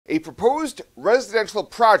A proposed residential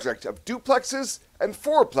project of duplexes and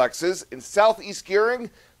fourplexes in southeast Gering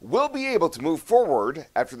will be able to move forward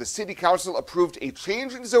after the City Council approved a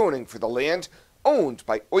change in zoning for the land owned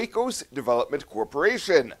by Oikos Development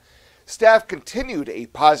Corporation. Staff continued a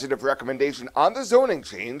positive recommendation on the zoning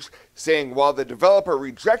change, saying while the developer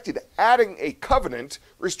rejected adding a covenant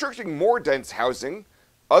restricting more dense housing,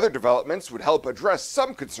 other developments would help address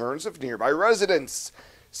some concerns of nearby residents.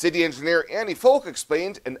 City Engineer Annie Folk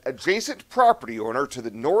explained an adjacent property owner to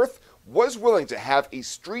the north was willing to have a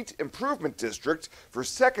street improvement district for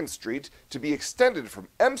 2nd Street to be extended from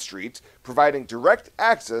M Street, providing direct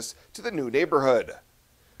access to the new neighborhood.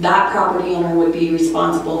 That property owner would be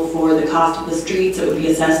responsible for the cost of the streets. It would be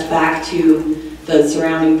assessed back to the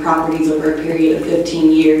surrounding properties over a period of 15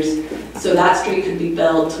 years. So that street could be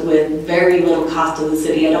built with very little cost to the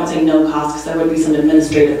city. I don't say no cost because there would be some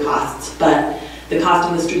administrative costs, but the cost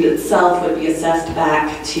of the street itself would be assessed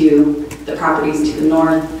back to the properties to the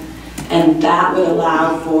north, and that would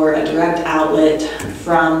allow for a direct outlet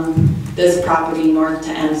from this property north to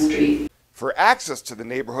M Street. For access to the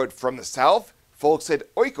neighborhood from the south, Folk said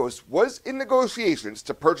Oikos was in negotiations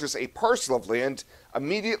to purchase a parcel of land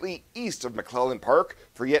immediately east of McClellan Park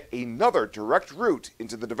for yet another direct route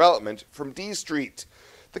into the development from D Street.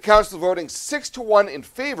 The council voting 6-1 in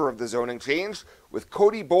favor of the zoning change, with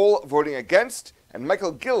Cody Bowl voting against and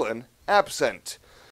Michael Gillen absent.